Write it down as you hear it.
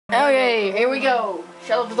Okay, here we go.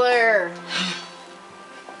 Shelf Lair.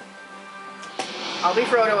 I'll be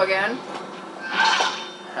Frodo again.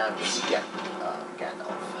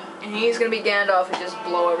 Gandalf. And he's gonna be Gandalf and just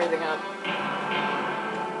blow everything up.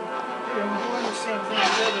 You're doing the same thing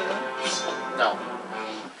as earlier. No.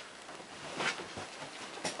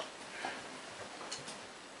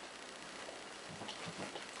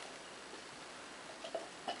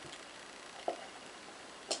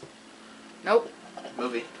 Nope.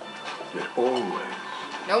 Movie. It always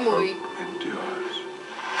No movie. endures.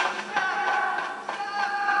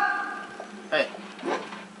 Hey.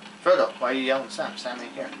 Frodo, why are you yelling at Sam? Sam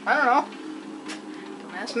ain't here. I don't know.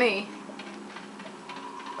 Don't ask me.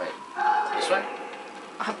 Wait. This way?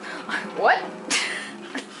 What?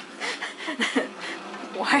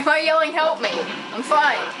 Why am I yelling help me? I'm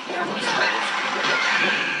fine.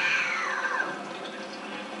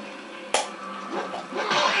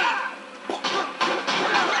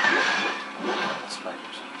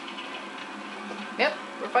 Spiders. Yep,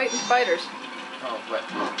 we're fighting spiders. Oh, wait.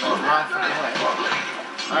 Wrong fucking way.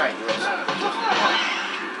 Alright, you ready?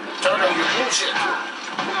 Turn on your bullshit!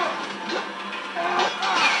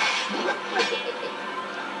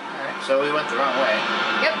 Alright, so we went the wrong way.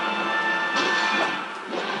 Yep.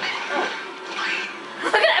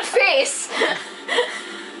 Look at that face!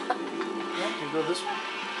 Yeah, you go this way.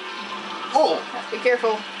 Oh! Be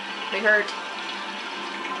careful. They hurt.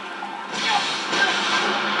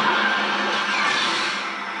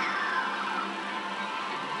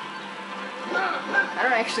 I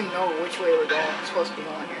don't actually know which way we're going. We're supposed to be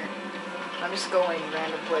going here. I'm just going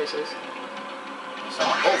random places. So,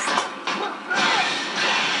 oh!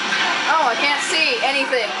 Oh, I can't see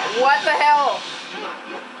anything. What the hell?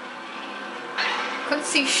 Couldn't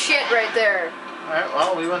see shit right there. Alright,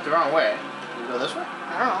 well, we went the wrong way. We go this way?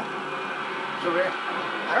 I don't know. It's over here.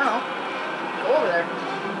 I don't know. Go over there.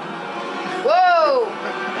 Whoa!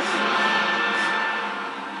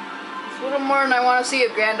 It's a little more than I want to see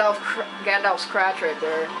of Gandalf's crotch right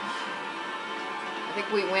there. I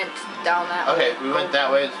think we went down that way. Okay, we went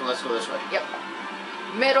that way, so let's go this way. Yep.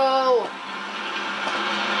 Middle!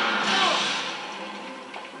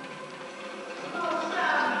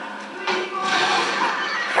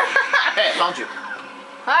 Hey, I found you.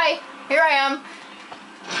 Hi! Here I am.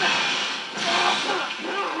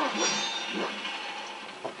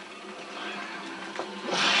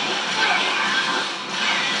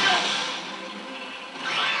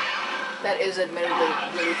 That is admittedly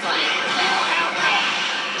really funny.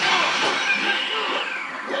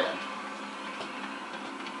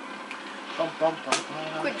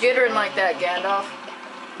 Quit jittering like that, Gandalf.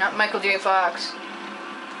 Not Michael J. Fox.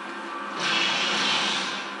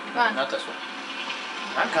 Come on. Not this way.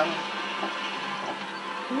 I'm coming.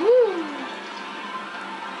 Woo!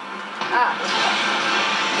 Ah.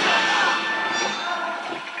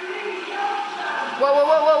 Whoa, whoa,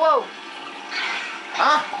 whoa, whoa, whoa!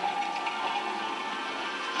 Huh?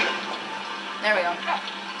 There we go.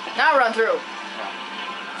 Now run through.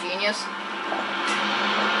 Genius.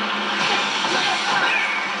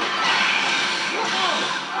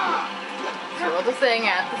 Throw the thing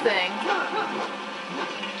at the thing.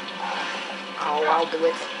 Oh, I'll do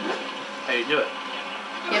it. How you do it?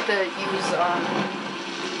 You have to use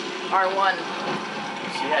R1.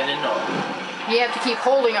 See, I didn't know it. You have to keep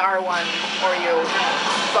holding R1 or you'll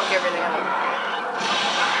fuck everything up.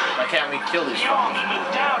 Why can't we kill these fuckers?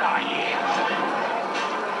 Moved out, I hear.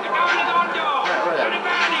 They're going to the door. Alright, where are they?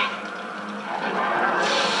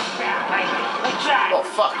 What's that? Oh,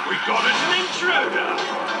 fuck. We got us an intruder.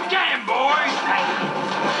 Get him, boy.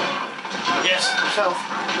 Yes, yourself.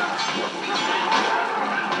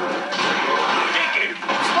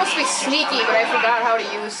 I'm supposed to be sneaky, but I forgot how to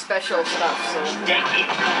use special stuff, so.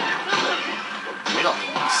 We don't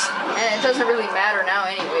need this. And it doesn't really matter now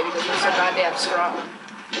anyway because we're so goddamn strong.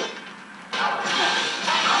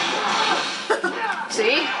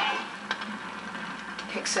 See?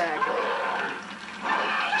 Exactly.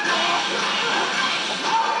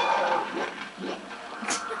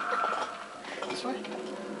 This way?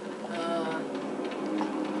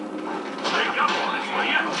 Take up on us, will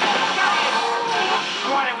you?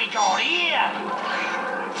 What have we got here?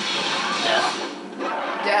 Yeah.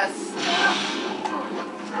 Death.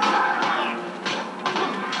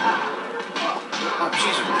 Oh,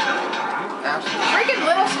 Jesus. Absolutely. Freaking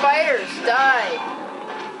little spiders, die.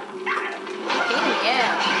 Pain in the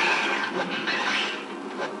ass.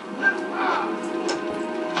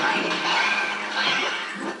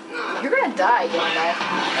 You're gonna die, Gandalf.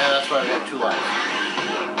 Yeah, that's why we have 2 lives.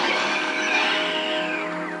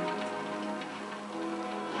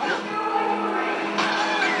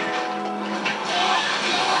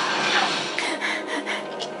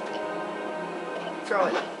 Throw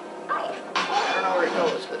it. I don't know where it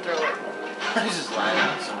goes, but throw it. He's just lying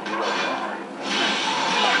on some people.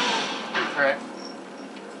 Alright.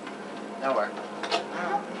 That'll work.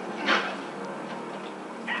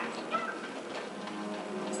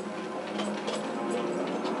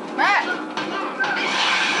 Matt!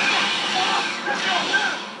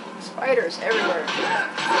 Spiders everywhere.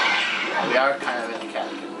 We are kind of in the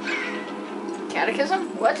catechism. Catechism?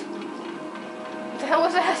 What? What the hell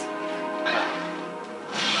was that?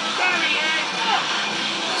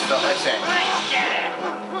 Just felt like saying.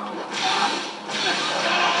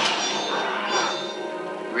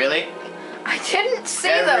 Really? I didn't see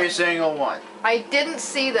Every them. single one. I didn't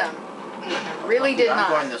see them. I really did I'm not.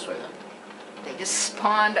 going this way then. They just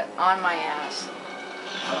spawned on my ass.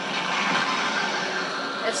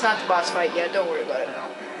 It's not the boss fight yet. Don't worry about it.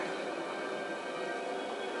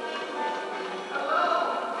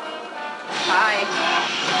 Hi.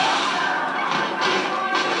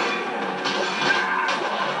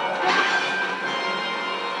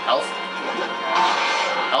 Health?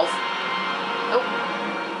 Health? Nope.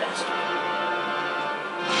 Bastard.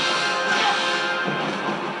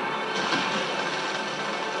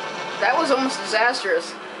 That was almost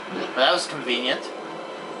disastrous. But that was convenient.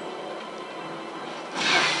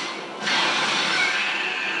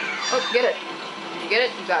 Oh, get it. Did you get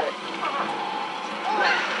it? You got it.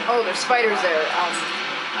 Oh, there's spiders there.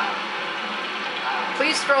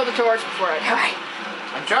 Please throw the torch before I die.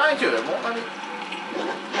 I'm trying to. It won't let me.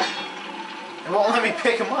 It won't let me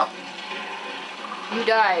pick him up. You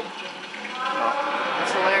died. Oh,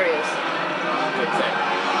 That's hilarious. good thing.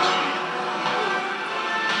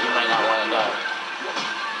 You might not want to die.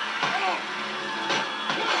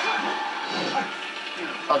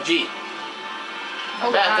 Oh, gee.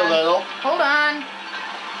 Hold Back on. a little. Hold on.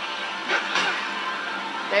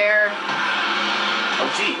 There. Oh,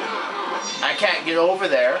 gee. I can't get over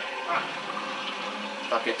there.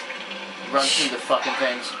 Fuck it. Run through the fucking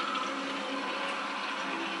things.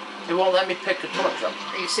 It won't let me pick the torch up.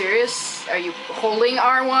 Are you serious? Are you holding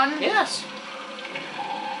R1? Yes.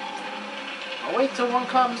 I'll wait till one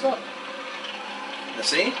comes up. You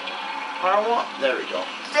see? R1. There we go.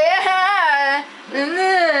 Yeah.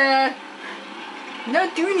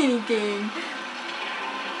 Not doing anything.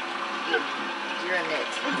 You're a nit.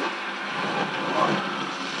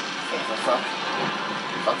 Fuck.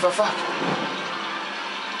 Fuck, fuck, fuck.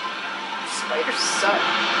 Spiders suck.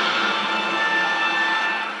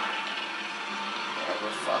 Yeah,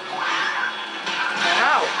 we're fucked.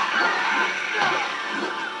 Ow.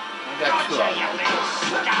 I got two of them.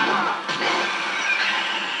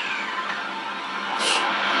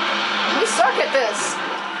 We suck at this.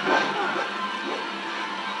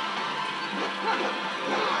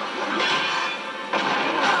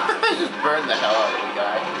 I just burned the hell out of the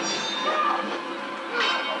guy.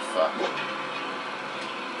 Oh, fuck.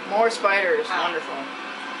 More spiders. Wonderful.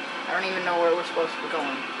 I don't even know where we're supposed to be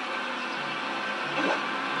going.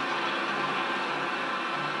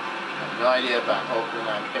 I have no idea, but I'm hoping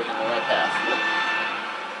I'm picking the right path.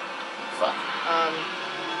 Fuck.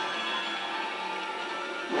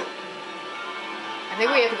 I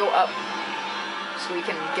think we have to go up so we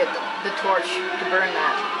can get the torch to burn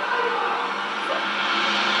that. Fuck.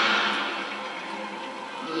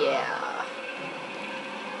 Yeah.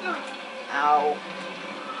 Ow.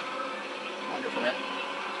 Wonderful. Yeah.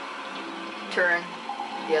 Turn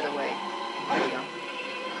the other way. There you go.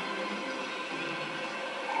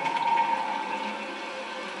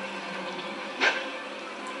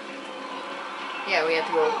 Yeah, we have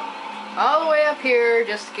to go all the way up here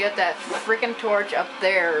just to get that freaking torch up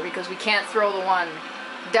there because we can't throw the one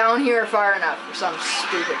down here far enough for some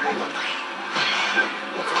stupid reason.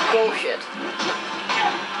 It's bullshit.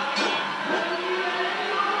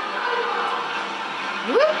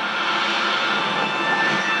 Whoop!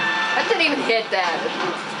 That didn't even hit that.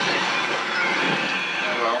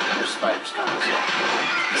 Well, there's spiders coming, so.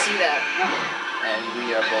 You see that? And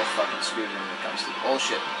we are both fucking screwed when it comes to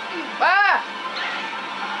bullshit. Ah!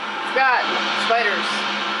 Forgot. Spiders.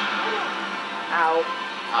 Ow.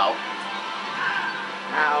 Ow.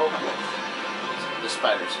 Ow. The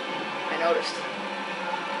spiders. I noticed.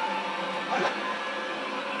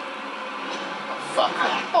 Oh, fuck.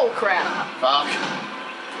 Oh crap. Fuck.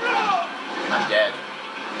 I'm dead.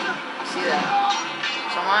 See that?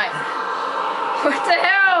 So am I. What the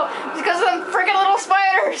hell? It's because of them freaking little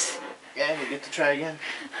spiders. Yeah, we get to try again.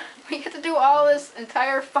 We get to do all this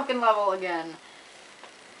entire fucking level again.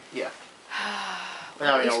 Yeah.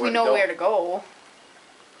 Well, at least we know where to go.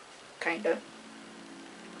 Kinda.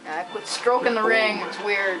 Quit stroking the ring. It's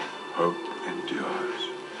weird. Hope endures.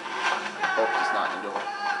 Hope does not endure.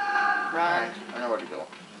 Run. I know where to we go.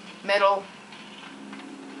 Middle.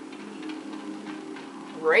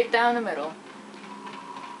 Right down the middle.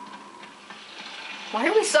 Why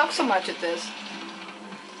do we suck so much at this?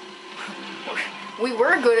 We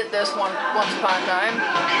were good at this once upon a time.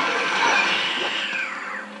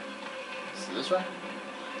 Is it this way?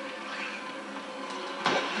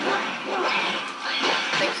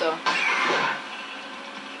 I think so.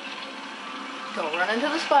 Don't run into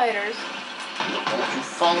the spiders. Don't you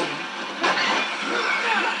follow me.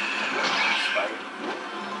 Spider.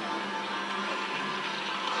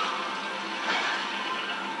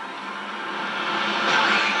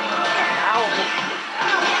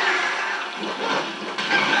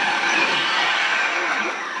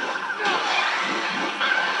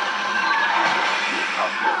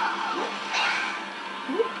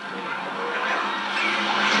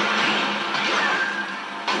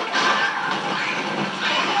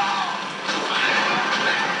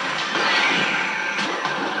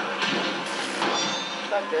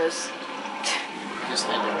 Fuck this. Just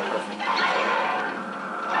ended perfect.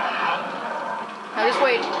 Now just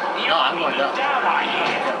wait. No, I'm going down.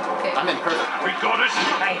 Okay. I'm in perfect. We got us.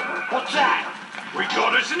 Hey, what's that? We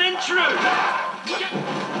got us an intruder.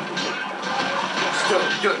 Still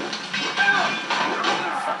good.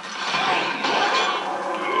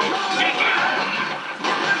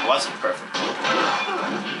 Wasn't perfect.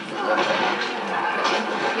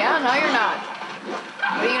 Yeah, no you're not.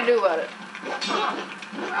 What are you gonna do about it?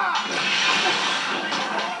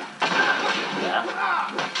 Yeah.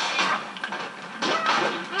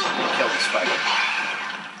 Kill the spider.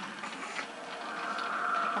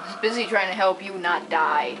 I was busy trying to help you not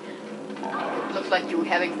die. Looked like you were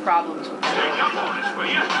having problems with that. Sneak up on us, will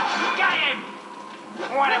you? Get him!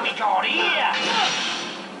 What have we got here?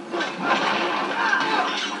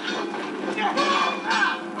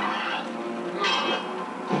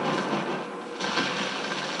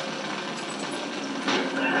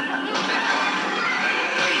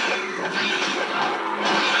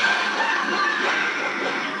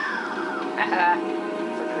 Haha.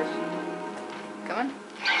 Fuckers. Come on.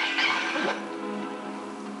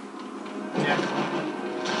 Yeah. I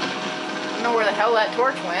don't know where the hell that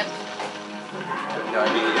torch went. No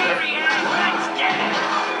idea either. Here he is. Let's get him.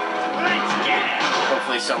 Let's get him.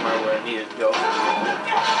 Hopefully somewhere where it needed to go.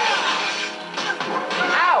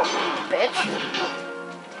 Ow, bitch.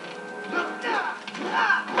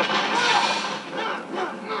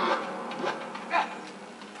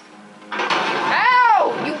 Ow,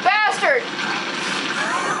 you bastard!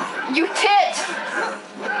 You tit!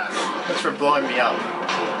 Thanks for blowing me up.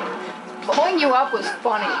 Blowing you up was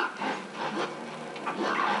funny.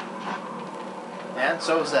 And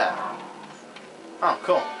so was that. Oh,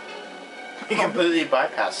 cool. You completely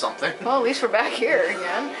bypassed something. Well, at least we're back here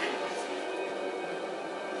again.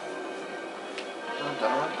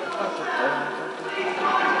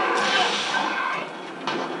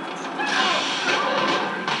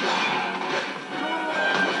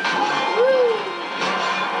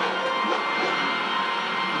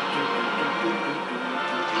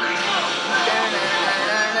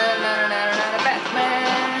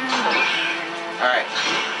 Alright.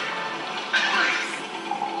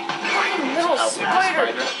 Little Out with the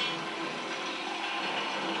spider. spider.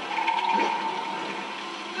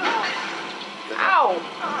 Ow.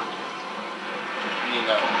 You need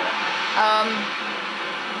another one.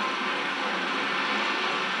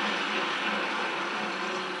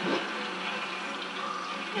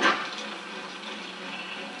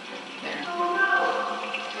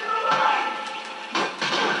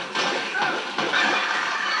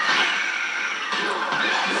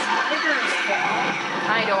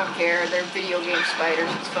 I don't care. They're video game spiders.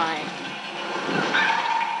 It's fine.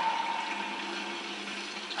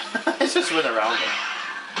 I just went around it.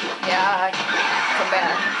 Yeah, come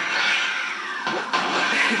back.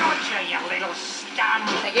 Gotcha, you little scum.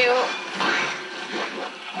 Thank you.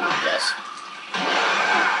 Yes.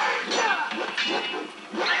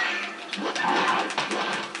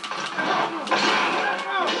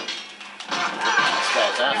 This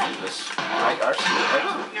guy's after this. Right, RC, right?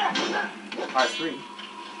 R3.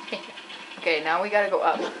 Okay, now we gotta go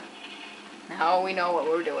up. Now we know what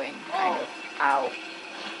we're doing. Kind of. Ow.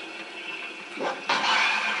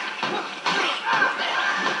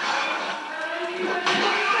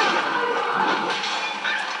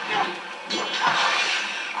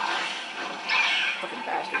 Fucking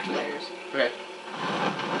bastard spiders. Okay.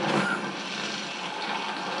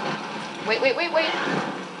 Wait.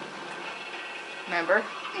 Remember?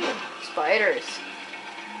 Spiders.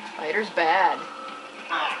 Spiders bad.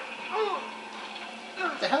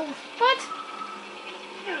 What the hell? What?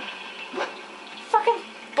 Fucking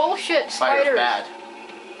bullshit Fire's spiders. bad.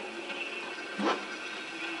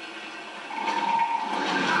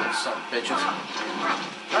 Some bitches.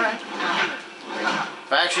 Alright.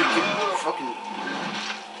 If I actually keep fucking...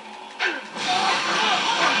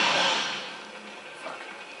 Fuck.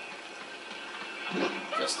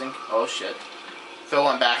 Just think... Oh shit. Throw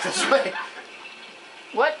one back this way.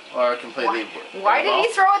 What? Or completely... Why did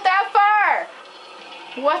he throw it that far?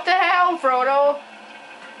 What the hell, Frodo?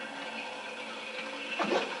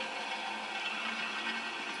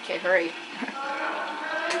 Okay, hurry.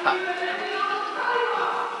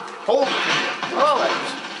 Hold! Oh,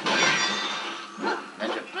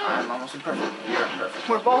 Ninja, I'm almost imperfect. You're imperfect.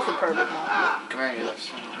 we're both imperfect now. Come here, you little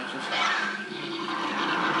son of bitches.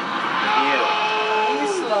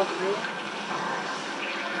 He's lovely.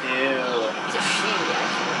 Ew. Ew. It's a she,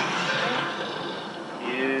 actually.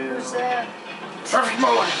 Ew. Who's that? Perfect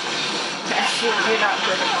mode! Actually, you're not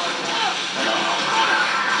perfect. I know.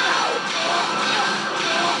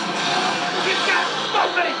 You can't stop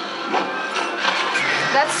me!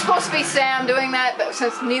 That's supposed to be Sam doing that, but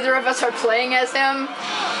since neither of us are playing as him,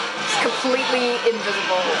 it's completely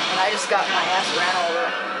invisible, and I just got my ass ran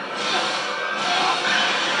over.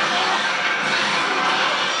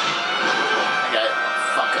 I got it.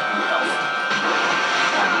 Fucking health.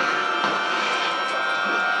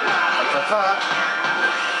 Fuck.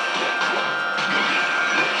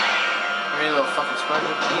 Come here, little fucking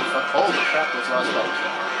spider. Holy crap, there's a lot of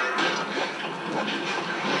spiders.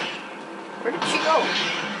 Where did she go?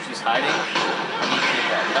 She's hiding. I need to get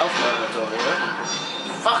that health one that's over here.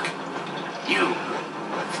 Fuck! You!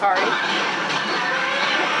 Sorry.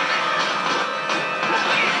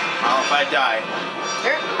 How if I die?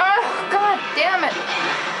 There. Oh, god damn it!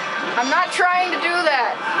 I'm not trying to do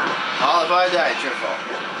that. How if I die? It's your fault.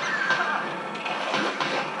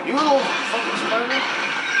 You little fucking spider!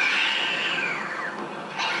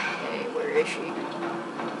 Hey, where is she?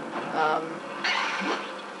 Oh!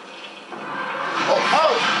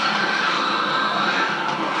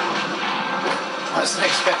 I wasn't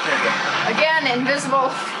expecting it. Again,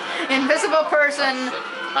 invisible person.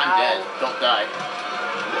 I'm dead. Don't die.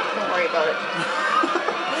 Don't worry about it.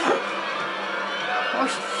 Oh,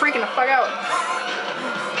 she's freaking the fuck out.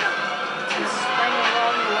 He's swinging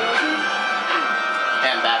along the road.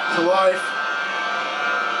 And back to life.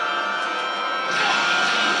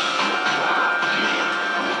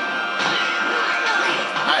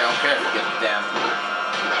 I don't care if you get the damn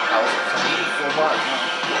health. Full bars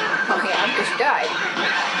now. Oh yeah, because she died.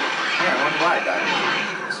 Yeah, I wonder why I died.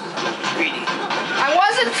 Greedy. I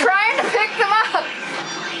wasn't trying to pick them up.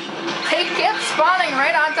 They kept spawning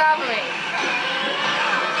right on top of me.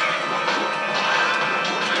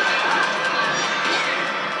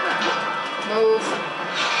 Move.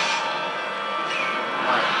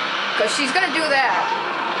 Because she's going to do that.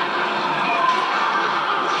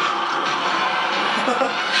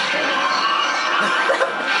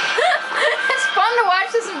 It's fun to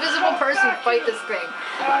watch this invisible person fight this thing.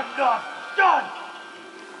 I'm not done!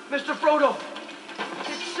 Mr. Frodo!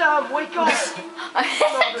 It's Sam, wake up! I'm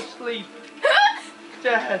not asleep.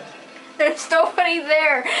 Dad. There's nobody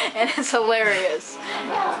there, and it's hilarious.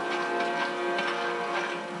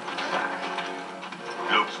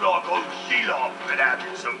 Looks like old Shelob been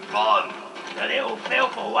having some fun. The little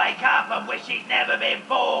filth will wake up and wish he'd never been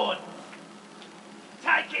born.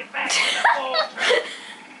 Take it back to the fortress.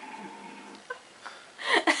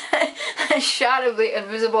 A shot of the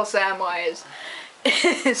invisible Samwise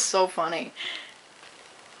is so funny.